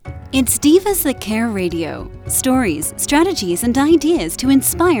It's Divas That Care Radio. Stories, strategies, and ideas to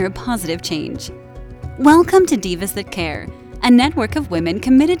inspire positive change. Welcome to Divas That Care, a network of women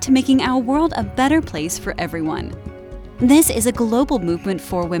committed to making our world a better place for everyone. This is a global movement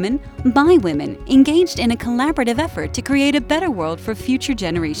for women, by women, engaged in a collaborative effort to create a better world for future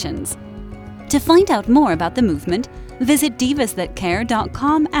generations. To find out more about the movement, visit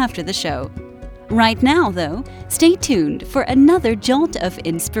divasthatcare.com after the show. Right now, though, stay tuned for another jolt of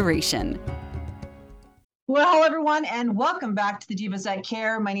inspiration. Well, hello, everyone, and welcome back to the Divas That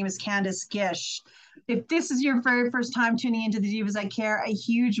Care. My name is Candice Gish. If this is your very first time tuning into the Divas That Care, a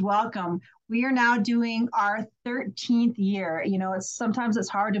huge welcome. We are now doing our 13th year. You know, sometimes it's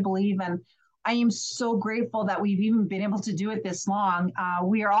hard to believe, and I am so grateful that we've even been able to do it this long.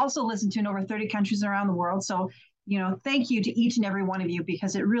 We are also listened to in over 30 countries around the world. So, you know, thank you to each and every one of you,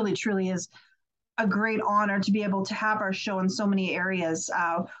 because it really, truly is a great honor to be able to have our show in so many areas.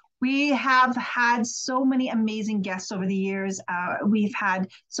 We have had so many amazing guests over the years. We've had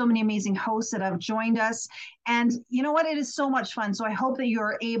so many amazing hosts that have joined us. And you know what? It is so much fun. So I hope that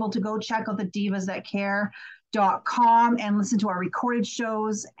you're able to go check out the divasthatcare.com and listen to our recorded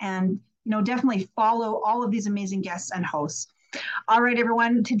shows, and definitely follow all of these amazing guests and hosts. All right,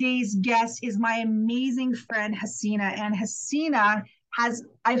 everyone. Today's guest is my amazing friend, Hasina. And Hasina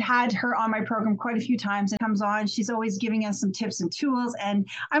I've had her on my program quite a few times, and comes on. She's always giving us some tips and tools, and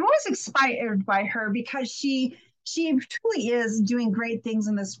I'm always inspired by her because she truly is doing great things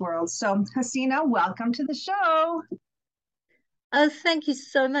in this world. So Hasina, welcome to the show. Oh, thank you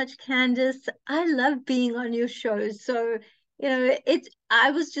so much, Candice. I love being on your show. So,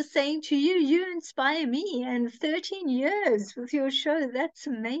 I was just saying to you, you inspire me, and 13 years with your show, that's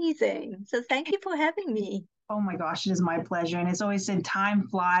amazing. So thank you for having me. Oh my gosh, it is my pleasure. And it's always said time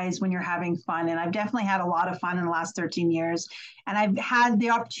flies when you're having fun. And I've definitely had a lot of fun in the last 13 years. And I've had the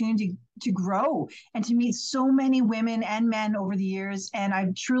opportunity to grow and to meet so many women and men over the years. And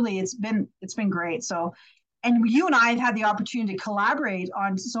it's been great. So, and you and I have had the opportunity to collaborate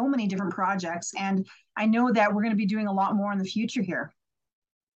on so many different projects. And I know that we're going to be doing a lot more in the future here.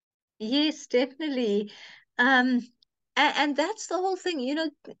 Yes, definitely. And that's the whole thing,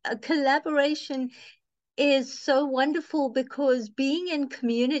 a collaboration is so wonderful, because being in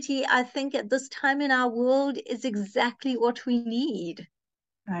community, I think at this time in our world, is exactly what we need.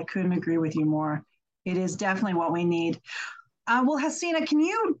 I couldn't agree with you more. It is definitely what we need. Well, Hasina, can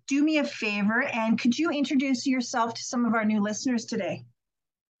you do me a favor, and could you introduce yourself to some of our new listeners today?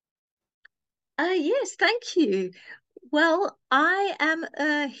 Yes, thank you. Well, I am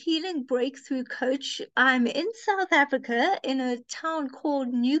a healing breakthrough coach. I'm in South Africa, in a town called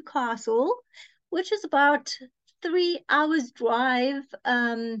Newcastle, which is about 3 hours drive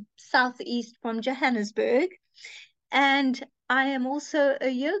southeast from Johannesburg. And I am also a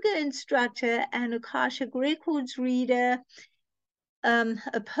yoga instructor and Akashic Records reader,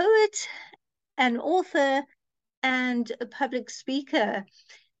 a poet, an author, and a public speaker.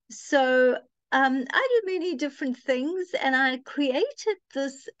 So I do many different things, and I created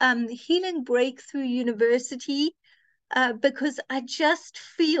this Healing Breakthrough University because I just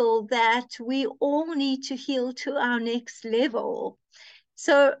feel that we all need to heal to our next level.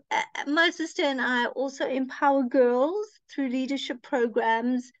 So my sister and I also empower girls through leadership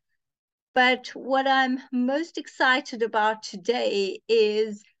programs. But what I'm most excited about today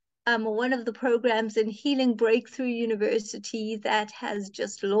is one of the programs in Healing Breakthrough University that has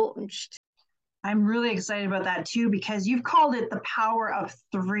just launched. I'm really excited about that too, because you've called it the Power of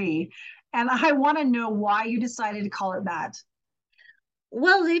Three. And I want to know why you decided to call it that.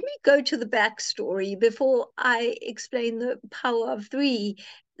 Well, let me go to the backstory before I explain the Power of Three.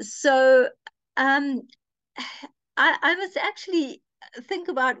 So I must actually think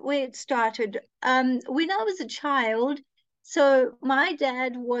about where it started. When I was a child, so my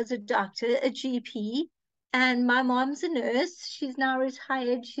dad was a doctor, a GP, and my mom's a nurse. She's now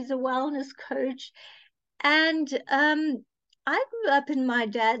retired. She's a wellness coach. And I grew up in my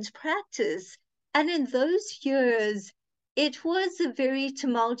dad's practice. And in those years, it was a very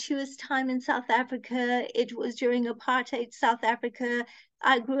tumultuous time in South Africa. It was during apartheid South Africa.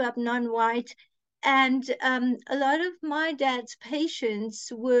 I grew up non-white. And a lot of my dad's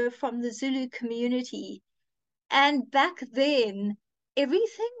patients were from the Zulu community. And back then, there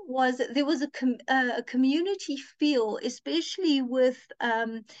was a community feel, especially with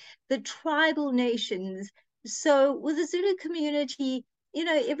the tribal nations. So with the Zulu community,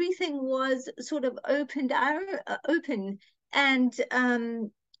 everything was sort of open, and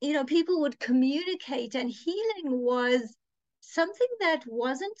people would communicate, and healing was something that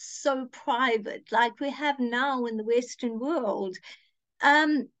wasn't so private like we have now in the Western world.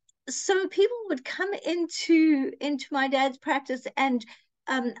 so people would come into my dad's practice, and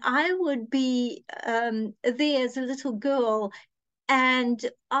I would be there as a little girl and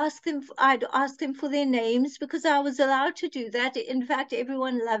I'd ask them for their names because I was allowed to do that. In fact,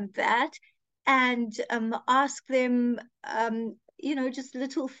 everyone loved that. And ask them, just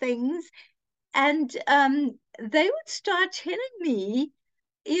little things. And they would start telling me,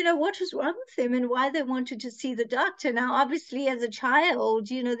 what was wrong with them and why they wanted to see the doctor. Now, obviously, as a child,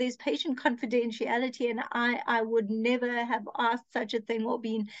 there's patient confidentiality, and I would never have asked such a thing or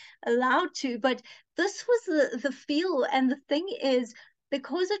been allowed to. But this was the feel. And the thing is,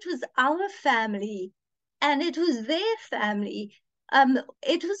 because it was our family and it was their family,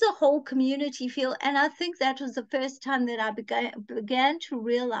 it was a whole community feel. And I think that was the first time that I began to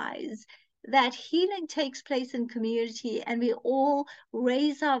realize that healing takes place in community, and we all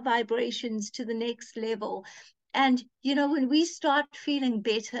raise our vibrations to the next level. And, when we start feeling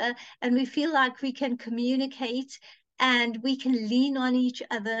better and we feel like we can communicate and we can lean on each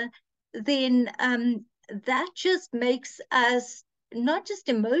other, then that just makes us not just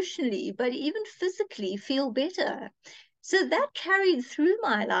emotionally, but even physically feel better. So that carried through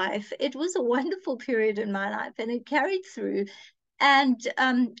my life. It was a wonderful period in my life, and it carried through. And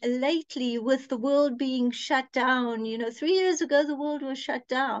lately, with the world being shut down, 3 years ago, the world was shut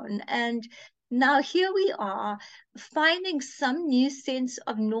down. And now here we are, finding some new sense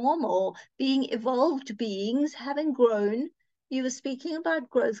of normal, being evolved beings, having grown. You were speaking about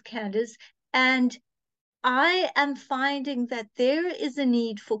growth, Candace. And I am finding that there is a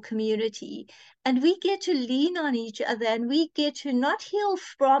need for community, and we get to lean on each other, and we get to not heal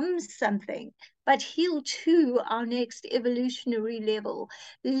from something, but heal to our next evolutionary level,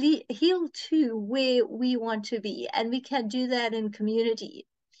 heal to where we want to be. And we can do that in community.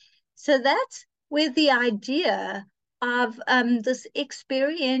 So that's where the idea of this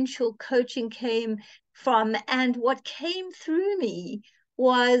experiential coaching came from. And what came through me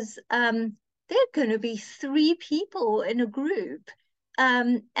was there are going to be 3 people in a group,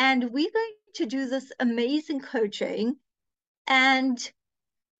 and we're going to do this amazing coaching. And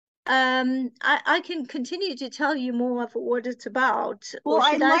I can continue to tell you more of what it's about. Well,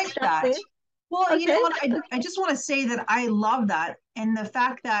 I like that. There? Well, okay. You know what? I just want to say that I love that. And the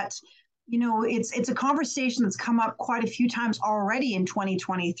fact that, it's a conversation that's come up quite a few times already in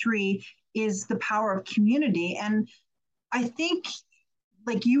 2023 is the power of community. And I think,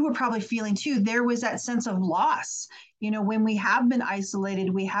 like you were probably feeling too, there was that sense of loss. When we have been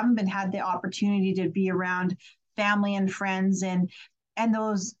isolated, we haven't been had the opportunity to be around family and friends and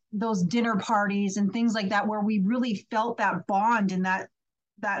those dinner parties and things like that, where we really felt that bond and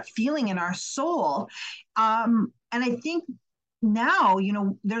that feeling in our soul. And I think now,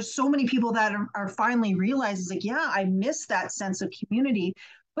 there's so many people that are finally realizing, like, yeah, I miss that sense of community.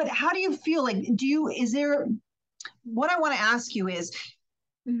 But how do you feel? Like, what I want to ask you is,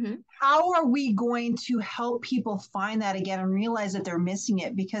 how are we going to help people find that again and realize that they're missing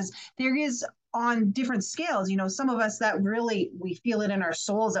it? Because there is, on different scales, some of us that really, we feel it in our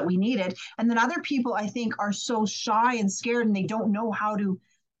souls that we need it. And then other people, I think, are so shy and scared, and they don't know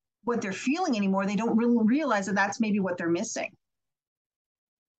what they're feeling anymore. They don't really realize that that's maybe what they're missing.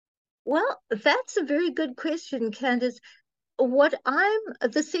 Well, that's a very good question, Candace.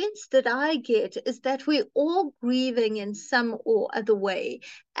 The sense that I get is that we're all grieving in some or other way,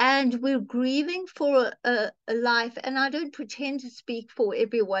 and we're grieving for a life. And I don't pretend to speak for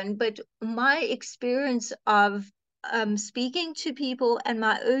everyone, but my experience of speaking to people and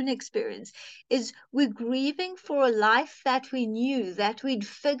my own experience is we're grieving for a life that we knew, that we'd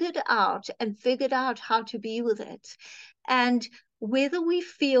figured out how to be with it. And whether we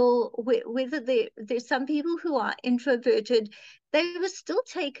feel, whether there's some people who are introverted, they were still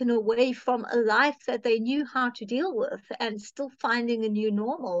taken away from a life that they knew how to deal with and still finding a new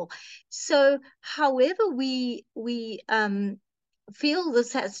normal. So however we feel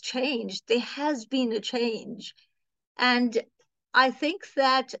this has changed, there has been a change. And I think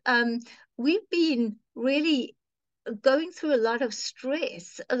that we've been really going through a lot of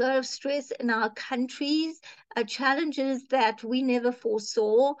stress in our countries, challenges that we never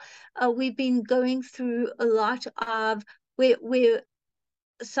foresaw. We've been going through a lot of where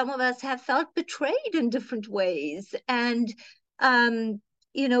some of us have felt betrayed in different ways. And,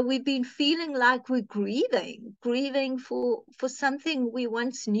 we've been feeling like we're grieving for something we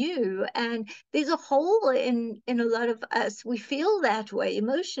once knew. And there's a hole in a lot of us. We feel that way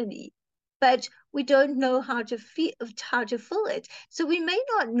emotionally, but we don't know how to fill it. So we may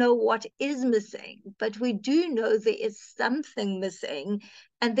not know what is missing, but we do know there is something missing,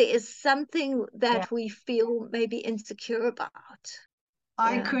 and there is something that we feel maybe insecure about.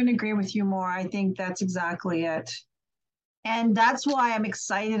 I couldn't agree with you more. I think that's exactly it. And that's why I'm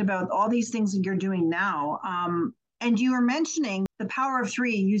excited about all these things that you're doing now. And you were mentioning the power of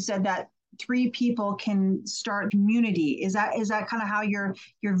three. You said that three people can start community. Is that kind of how you're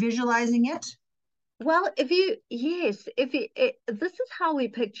visualizing it? Well, this is how we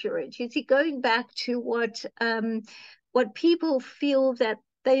picture it. You see, going back to what people feel that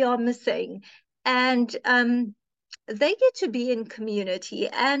they are missing, and they get to be in community.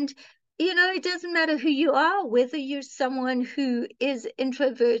 And it doesn't matter who you are, whether you're someone who is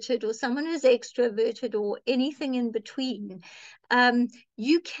introverted or someone who's extroverted or anything in between.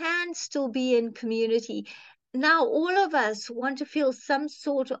 You can still be in community. Now, all of us want to feel some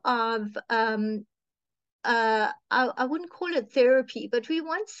sort of I wouldn't call it therapy, but we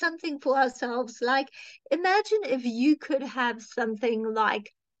want something for ourselves. Like, imagine if you could have something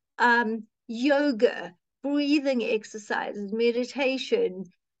like yoga, breathing exercises, meditation,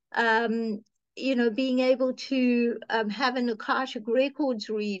 being able to have an Akashic Records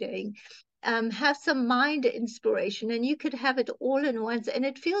reading, have some mind inspiration, and you could have it all in once, and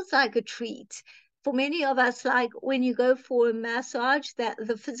it feels like a treat for many of us, like when you go for a massage, that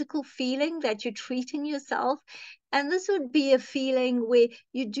the physical feeling that you're treating yourself. And this would be a feeling where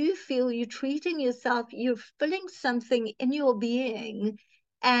you do feel you're treating yourself, you're feeling something in your being.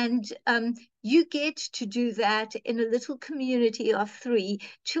 And you get to do that in a little community of three,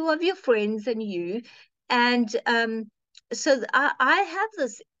 two of your friends and you. And so I have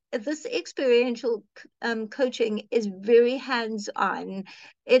this experiential coaching is very hands-on.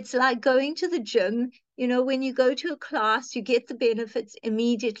 It's like going to the gym. When you go to a class, you get the benefits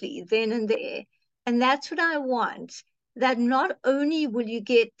immediately, then and there. And that's what I want. That not only will you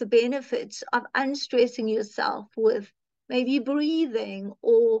get the benefits of unstressing yourself with maybe breathing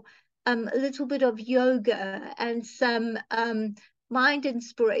or a little bit of yoga and some mind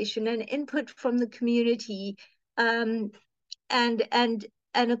inspiration and input from the community, and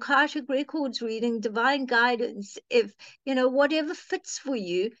an Akashic Records reading, divine guidance, if whatever fits for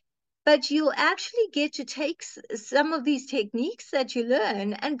you. But you'll actually get to take some of these techniques that you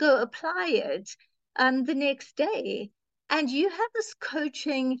learn and go apply it the next day. And you have this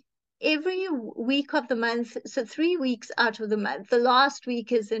coaching every week of the month, so 3 weeks out of the month. The last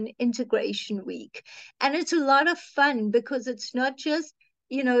week is an integration week, and it's a lot of fun because it's not just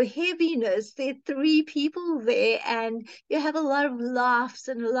heaviness. There are 3 people there, and you have a lot of laughs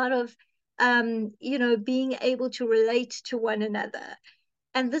and a lot of being able to relate to one another.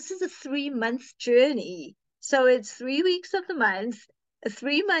 And this is a 3-month journey. So it's 3 weeks of the month, a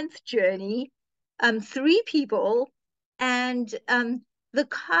 3-month journey, 3 people, and the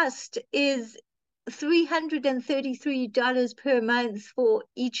cost is $333 per month for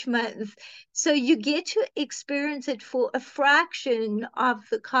each month. So you get to experience it for a fraction of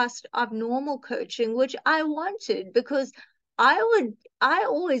the cost of normal coaching, which I wanted because I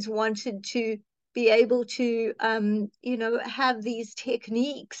always wanted to be able to, have these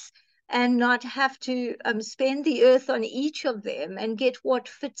techniques and not have to spend the earth on each of them and get what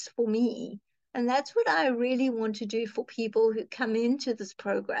fits for me. And that's what I really want to do for people who come into this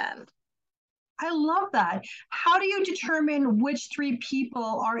program. I love that. How do you determine which 3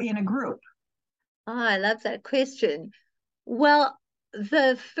 people are in a group? Oh, I love that question. Well,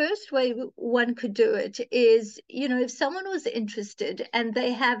 the first way one could do it is, if someone was interested and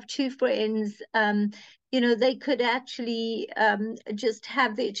they have 2 friends, they could actually just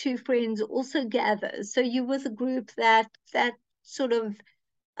have their 2 friends also gather. So you with a group that sort of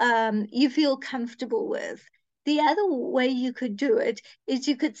you feel comfortable with. The other way you could do it is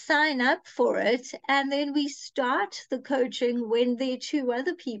you could sign up for it, and then we start the coaching when there are 2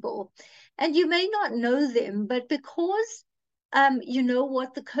 other people. And you may not know them, but because you know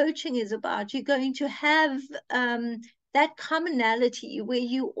what the coaching is about, you're going to have that commonality where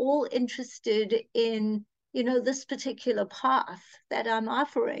you're all interested in, this particular path that I'm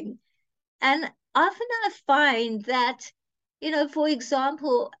offering. And often I find that, for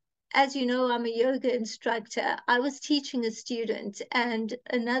example, as you know, I'm a yoga instructor. I was teaching a student, and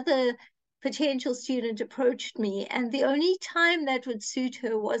another potential student approached me, and the only time that would suit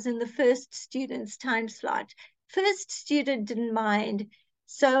her was in the first student's time slot. First student didn't mind.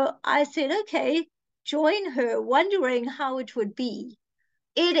 So I said, okay, join her, wondering how it would be.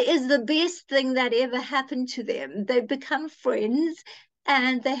 It is the best thing that ever happened to them. They've become friends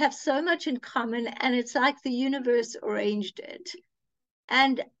and they have so much in common, and it's like the universe arranged it.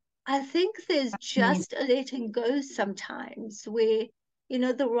 And I think there's just a letting go sometimes where,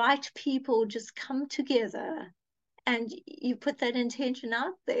 the right people just come together and you put that intention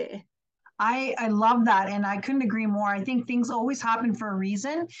out there. I love that. And I couldn't agree more. I think things always happen for a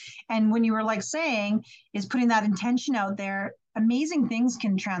reason. And when you were like saying, is putting that intention out there, amazing things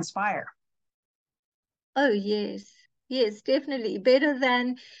can transpire. Oh, yes. Yes, definitely. Better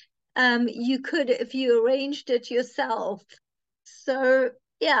than you could if you arranged it yourself. So,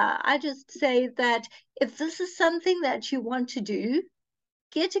 yeah, I just say that if this is something that you want to do,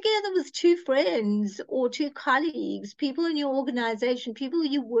 get together with two friends or two colleagues, people in your organization, people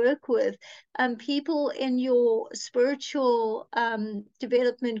you work with, people in your spiritual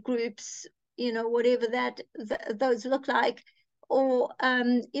development groups, whatever those look like, or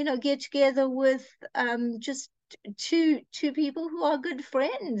get together with just two people who are good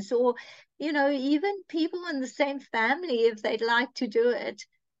friends, or even people in the same family if they'd like to do it,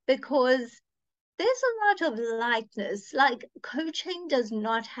 because there's a lot of lightness. Like, coaching does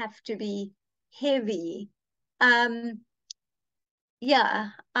not have to be heavy. Um, yeah,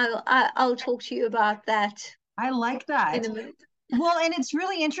 I'll talk to you about that I like in that. a minute. Well, and it's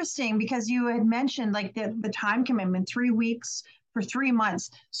really interesting because you had mentioned like the time commitment, 3 weeks for 3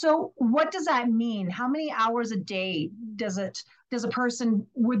 months. So what does that mean? How many hours a day does a person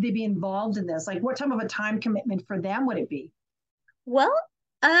would they be involved in this? Like what type of a time commitment for them would it be? Well,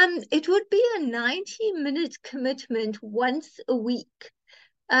 it would be a 90-minute commitment once a week.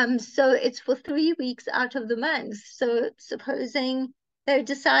 So it's for 3 weeks out of the month. So supposing they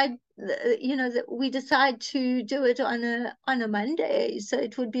decide, that we decide to do it on a Monday, so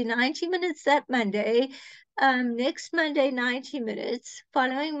it would be 90 minutes that Monday, next Monday 90 minutes,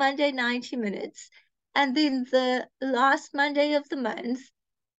 following Monday 90 minutes, and then the last Monday of the month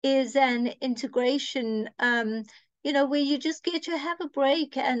is an integration, where you just get to have a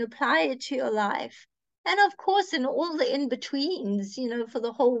break and apply it to your life. And of course, in all the in betweens, for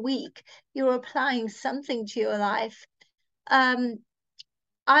the whole week, you're applying something to your life. Um,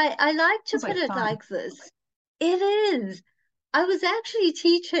 I like to Sounds put like it fun. like this. It is. I was actually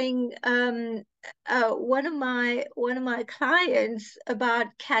teaching one of my clients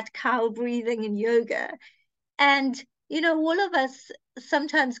about cat-cow breathing and yoga. And all of us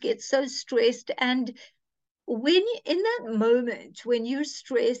sometimes get so stressed, and when in that moment when you're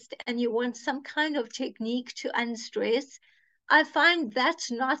stressed and you want some kind of technique to unstress, I find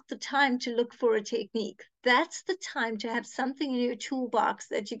that's not the time to look for a technique. That's the time to have something in your toolbox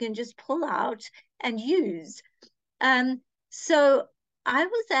that you can just pull out and use. So I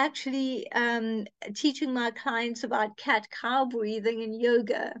was actually teaching my clients about cat-cow breathing and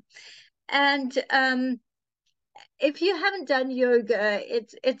yoga. And if you haven't done yoga,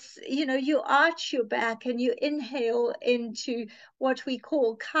 it's you arch your back and you inhale into what we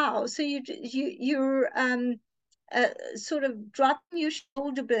call cow. So you're sort of dropping your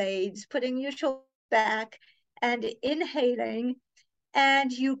shoulder blades, putting your shoulder back, and inhaling,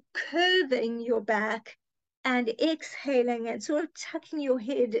 and you curving your back and exhaling and sort of tucking your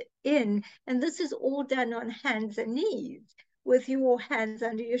head in. And this is all done on hands and knees with your hands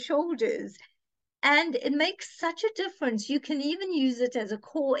under your shoulders. And it makes such a difference. You can even use it as a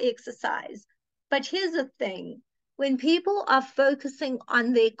core exercise. But here's the thing, when people are focusing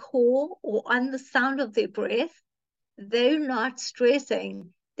on their core or on the sound of their breath, they're not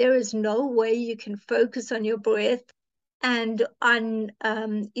stressing. There is no way you can focus on your breath and on,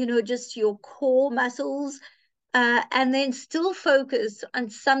 just your core muscles, and then still focus on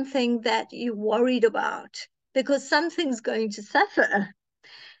something that you're worried about, because something's going to suffer.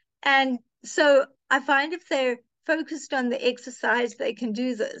 And so I find if they're focused on the exercise, they can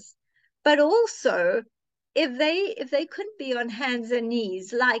do this. But also, if they couldn't be on hands and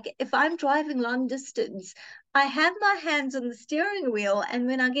knees, like if I'm driving long distance, I have my hands on the steering wheel, and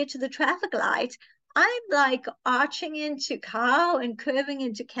when I get to the traffic light, I'm like arching into cow and curving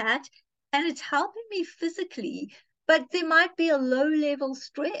into cat, and it's helping me physically. But there might be a low level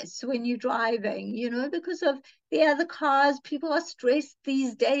stress when you're driving, because of the other cars. People are stressed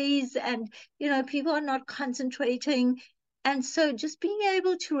these days, and people are not concentrating. And so just being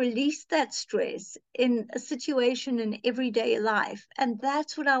able to release that stress in a situation in everyday life, and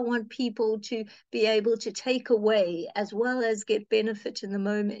that's what I want people to be able to take away as well as get benefit in the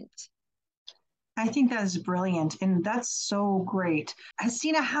moment. I think that is brilliant and that's so great.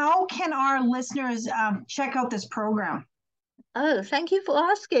 Hasina, how can our listeners check out this program? Oh, thank you for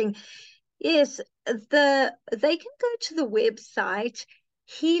asking. Yes, they can go to the website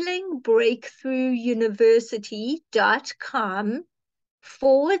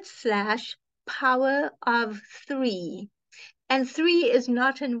healingbreakthroughuniversity.com/power of three. And three is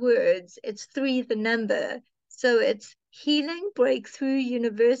not in words, it's three, the number. So it's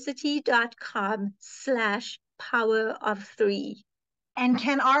healingbreakthroughuniversity.com/power of three. And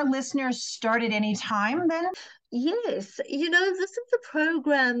can our listeners start at any time then? Yes, this is a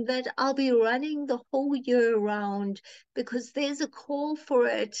program that I'll be running the whole year round because there's a call for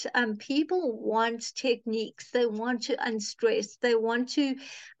it. People want techniques, they want to unstress, they want to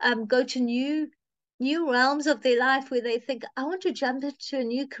go to new realms of their life where they think, I want to jump into a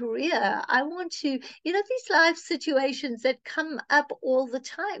new career. I want to, these life situations that come up all the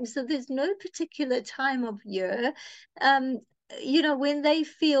time. So there's no particular time of year. When they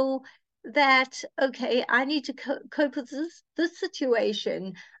feel that, okay, I need to cope with this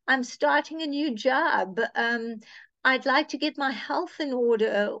situation. I'm starting a new job. I'd like to get my health in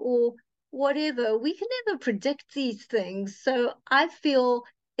order or whatever. We can never predict these things. So I feel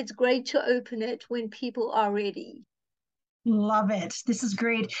it's great to open it when people are ready. Love it. This is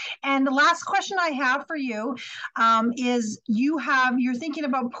great. And the last question I have for you is you're thinking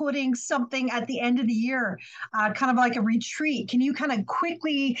about putting something at the end of the year, kind of like a retreat. Can you kind of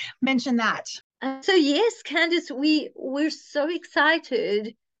quickly mention that? So yes, Candice, we're so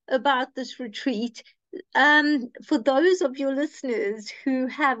excited about this retreat. For those of your listeners who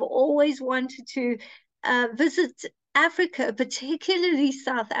have always wanted to visit Africa, particularly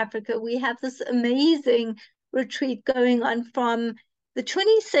South Africa, we have this amazing retreat going on from the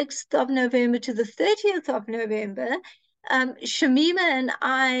 26th of November to the 30th of November.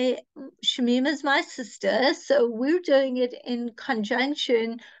 Shamima is my sister, so we're doing it in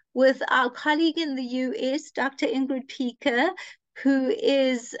conjunction with our colleague in the US, Dr. Ingrid Pieker, who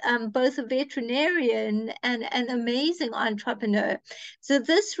is both a veterinarian and an amazing entrepreneur. So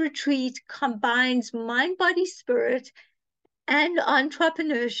this retreat combines mind, body, spirit, and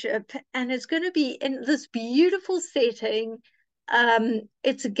entrepreneurship, and it's going to be in this beautiful setting.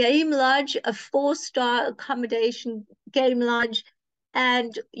 It's a game lodge, a 4-star accommodation game lodge,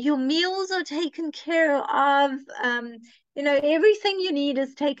 and your meals are taken care of. Everything you need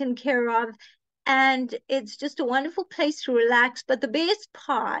is taken care of, and it's just a wonderful place to relax. But the best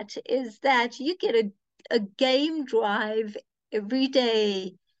part is that you get a game drive every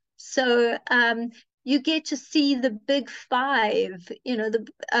day. So you get to see the big five, the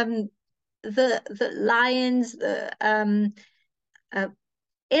lions, the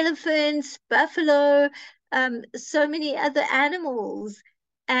elephants, buffalo, so many other animals.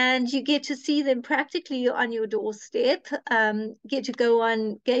 And you get to see them practically on your doorstep, get to go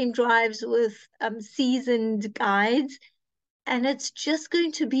on game drives with seasoned guides. And it's just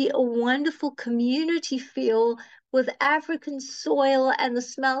going to be a wonderful community feel with African soil and the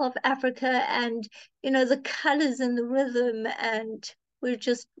smell of Africa and, the colors and the rhythm. And we're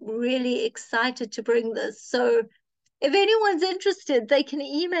just really excited to bring this. So if anyone's interested, they can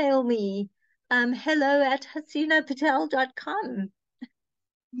email me, hello@hasinapatel.com.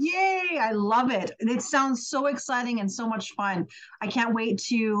 Yay, I love it. It sounds so exciting and so much fun. I can't wait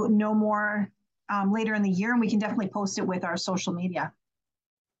to know more later in the year, and we can definitely post it with our social media.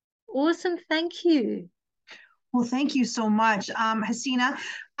 Awesome. Thank you. Well, thank you so much. Hasina,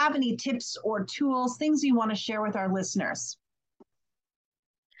 have any tips or tools, things you want to share with our listeners?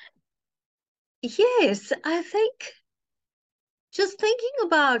 Yes, I think just thinking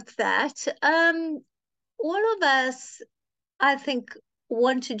about that, all of us, I think,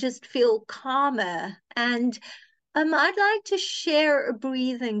 want to just feel calmer. And I'd like to share a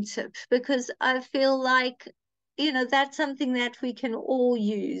breathing tip because I feel like, that's something that we can all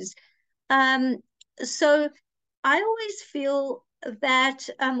use. So I always feel that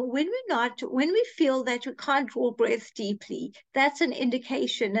when we feel that we can't draw breath deeply, that's an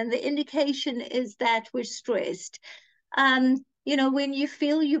indication. And the indication is that we're stressed. When you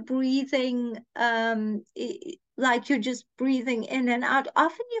feel you're breathing, like you're just breathing in and out,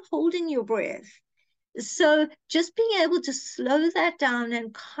 often you're holding your breath. So just being able to slow that down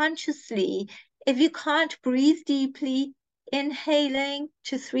and consciously, if you can't breathe deeply, inhaling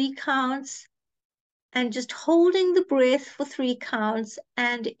to 3 counts and just holding the breath for 3 counts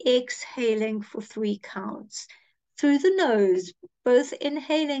and exhaling for 3 counts through the nose, both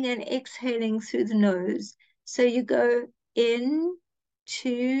inhaling and exhaling through the nose. So you go in,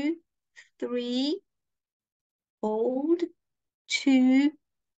 2, 3, hold, 2,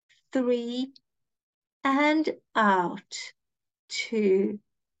 3, and out, 2,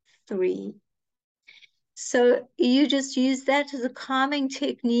 3. So you just use that as a calming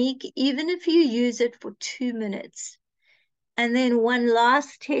technique, even if you use it for 2 minutes. And then one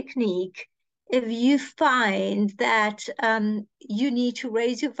last technique, if you find that you need to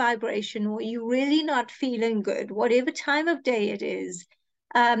raise your vibration or you're really not feeling good, whatever time of day it is,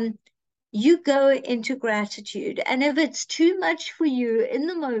 you go into gratitude. And if it's too much for you in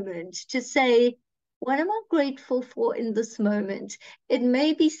the moment to say, what am I grateful for in this moment? It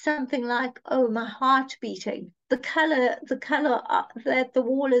may be something like, oh, my heart beating, the color that the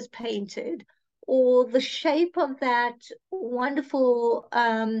wall is painted, or the shape of that wonderful,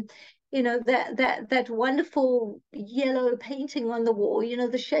 that wonderful yellow painting on the wall,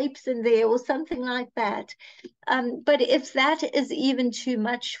 the shapes in there, or something like that. But if that is even too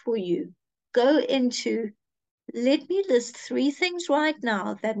much for you, go into, let me list 3 things right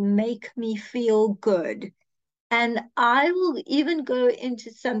now that make me feel good. And I will even go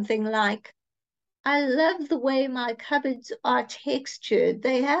into something like, I love the way my cupboards are textured.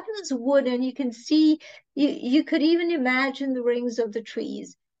 They have this wood, and you can see, you could even imagine the rings of the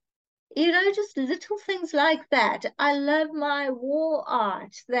trees. Just little things like that. I love my wall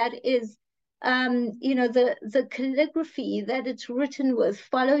art that is, the calligraphy that it's written with,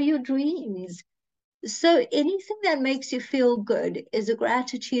 follow your dreams. So anything that makes you feel good is a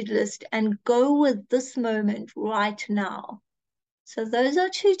gratitude list, and go with this moment right now. So those are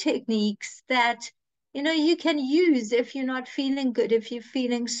 2 techniques that, you can use if you're not feeling good, if you're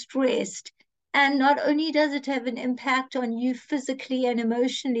feeling stressed. And not only does it have an impact on you physically and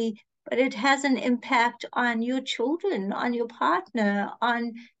emotionally, but it has an impact on your children, on your partner,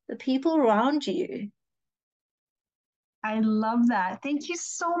 on the people around you. I love that. Thank you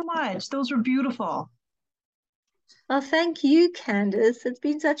so much. Those were beautiful. Well, thank you, Candace. It's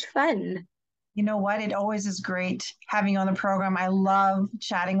been such fun. You know what? It always is great having you on the program. I love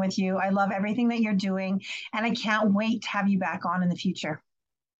chatting with you. I love everything that you're doing, and I can't wait to have you back on in the future.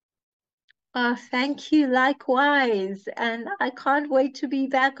 Oh, thank you. Likewise. And I can't wait to be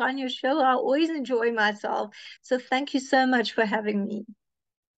back on your show. I always enjoy myself. So thank you so much for having me.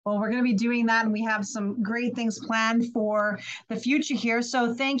 Well, we're going to be doing that, and we have some great things planned for the future here.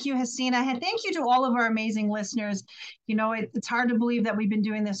 So thank you, Hasina, and thank you to all of our amazing listeners. It's hard to believe that we've been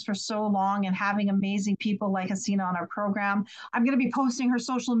doing this for so long and having amazing people like Hasina on our program. I'm going to be posting her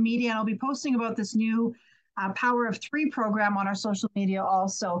social media, and I'll be posting about this new Power of 3 program on our social media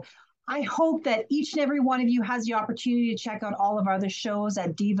also. I hope that each and every one of you has the opportunity to check out all of our other shows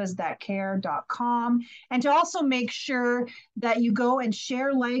at divasthatcare.com, and to also make sure that you go and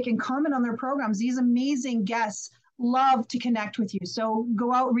share, like, and comment on their programs. These amazing guests love to connect with you. So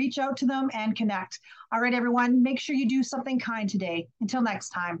go out, reach out to them, and connect. All right, everyone, make sure you do something kind today. Until next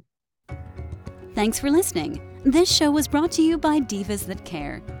time. Thanks for listening. This show was brought to you by Divas That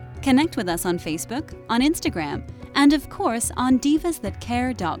Care. Connect with us on Facebook, on Instagram, and of course on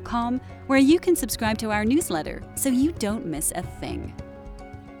divasthatcare.com, where you can subscribe to our newsletter so you don't miss a thing.